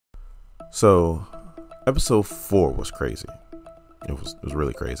So episode 4 was crazy. It was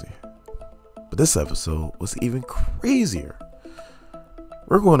really crazy. But this episode was even crazier.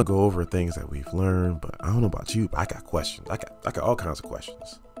 We're going to go over things that we've learned, but I don't know about you, but I got questions. I got all kinds of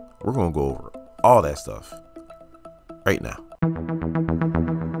questions. We're going to go over all that stuff right now.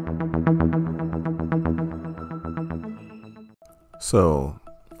 So,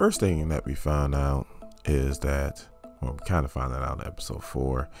 first thing that we found out is that, well, we kind of found that out in episode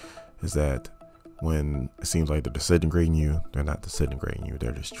 4, is that when it seems like they're disintegrating you, they're not disintegrating you.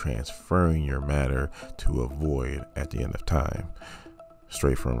 They're just transferring your matter to a void at the end of time,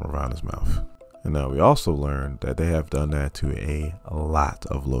 straight from Ravana's mouth. And now we also learned that they have done that to a lot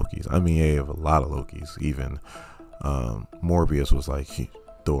of Lokis. I mean, a lot of Lokis. Even Morbius was like,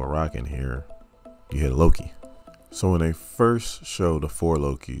 throw a rock in here, you hit a Loki. So when they first showed the 4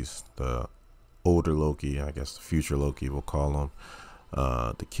 Lokis, the older Loki, I guess the future Loki we'll call him,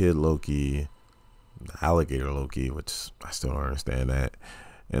 the kid Loki, the alligator Loki, which I still don't understand that,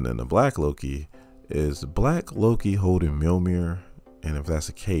 and then the black Loki. Is black Loki holding Mjolnir? And if that's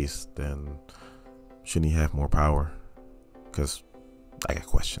the case, then shouldn't he have more power? Because I got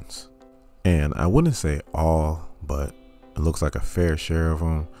questions. And I wouldn't say all, but it looks like a fair share of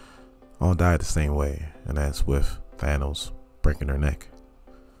them all died the same way, and that's with Thanos breaking their neck.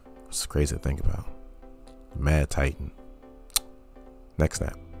 It's crazy to think about. Mad Titan. Neck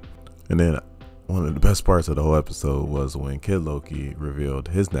snap. And then one of the best parts of the whole episode was when Kid Loki revealed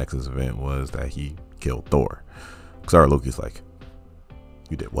his Nexus event was that he killed Thor. Because our Loki's like,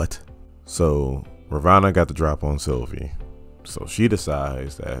 you did what? So Ravana got the drop on Sylvie. So she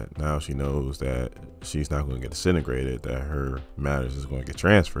decides that now she knows that she's not going to get disintegrated, that her matters is going to get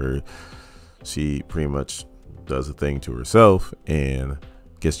transferred. She pretty much does a thing to herself and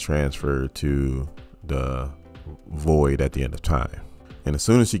gets transferred to the void at the end of time. And as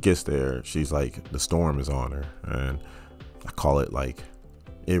soon as she gets there, she's like, the storm is on her. And I call it like,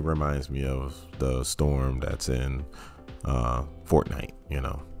 it reminds me of the storm that's in Fortnite, you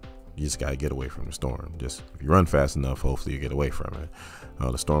know. You just gotta get away from the storm. Just if you run fast enough, hopefully you get away from it.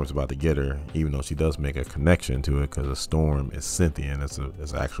 The storm's about to get her, even though she does make a connection to it, because the storm is sentient. It's an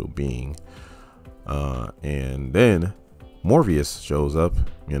actual being. And then Morbius shows up,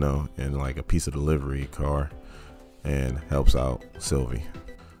 you know, in like a pizza delivery car and helps out Sylvie.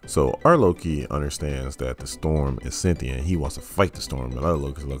 So our Loki understands that the storm is sentient. He wants to fight the storm, but other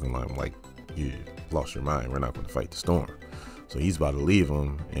Loki's looking like you lost your mind. We're not going to fight the storm. So he's about to leave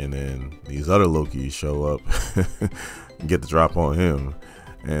him, and then these other Lokis show up and get the drop on him.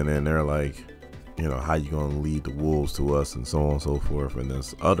 And then they're like, you know, how you gonna lead the wolves to us, and so on and so forth. And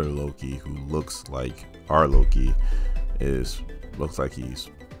this other Loki, who looks like our Loki, looks like he's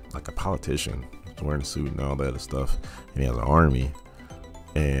like a politician. He's wearing a suit and all that other stuff, and he has an army.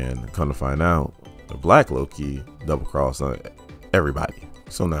 And come to find out, the black Loki double crossed everybody.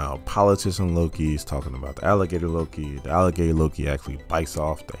 So now politician Loki is talking about the alligator Loki. The alligator Loki actually bites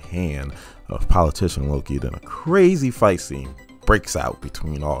off the hand of politician Loki. Then a crazy fight scene breaks out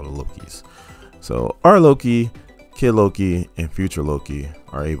between all the Lokis. So our Loki, Kid Loki, and future Loki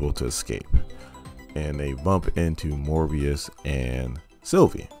are able to escape. And they bump into Morbius and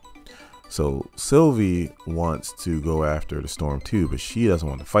Sylvie. So Sylvie wants to go after the storm too, but she doesn't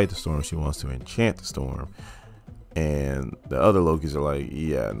want to fight the storm. She wants to enchant the storm. And the other Lokis are like,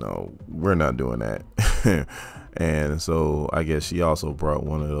 yeah, no, we're not doing that. And so I guess she also brought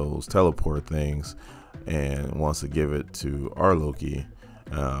one of those teleport things and wants to give it to our Loki.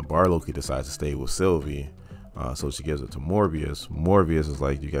 But our Loki decides to stay with Sylvie. So she gives it to Morbius. Morbius is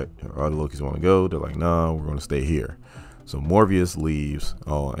like, you got other Lokis want to go? They're like, no, we're going to stay here. So Morbius leaves.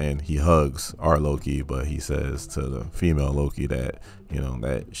 Oh, and he hugs our Loki, but he says to the female Loki that, you know,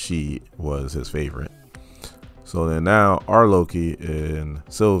 that she was his favorite. So then now our Loki and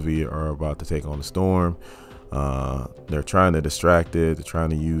Sylvie are about to take on the storm. They're trying to distract it. They're trying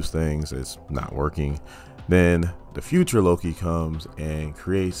to use things. It's not working. Then the future Loki comes and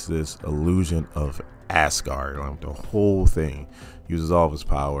creates this illusion of Asgard. Like the whole thing uses all of his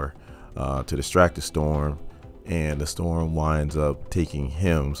power to distract the storm. And the storm winds up taking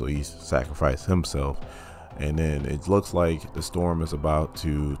him. So he sacrificed himself. And then it looks like the storm is about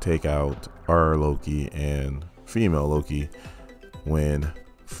to take out our Loki and female Loki when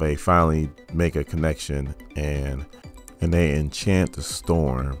they finally make a connection and they enchant the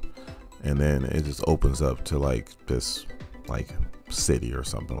storm, and then it just opens up to like this like city or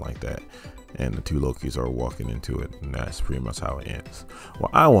something like that, and the two Lokis are walking into it, and that's pretty much how it ends.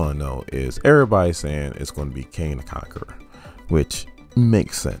 What I want to know is, everybody's saying it's going to be Kang the Conqueror, which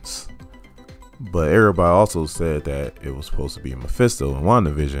makes sense, but everybody also said that it was supposed to be Mephisto in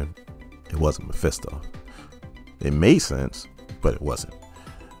WandaVision, It wasn't Mephisto. It made sense, but it wasn't.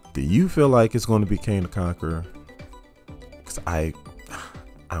 Do you feel like it's going to be Kang the Conqueror? Because I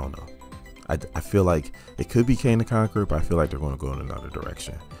don't know. I feel like it could be Kang the Conqueror, but I feel like they're going to go in another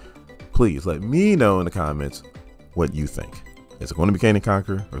direction. Please let me know in the comments what you think. Is it going to be Kang the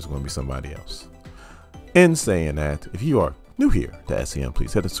Conqueror, or is it going to be somebody else? In saying that, if you are new here to SEM,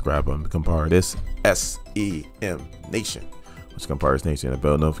 please hit the subscribe button, become part of this SEM Nation. Once you become part of this nation, and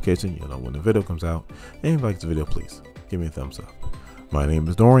bell notification, you'll know when the video comes out. And if you like this video, please give me a thumbs up. My name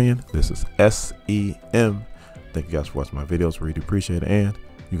is Dorian. This is SEM. Thank you guys for watching my videos. Really do appreciate it. And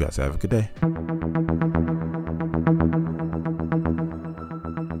you guys have a good day.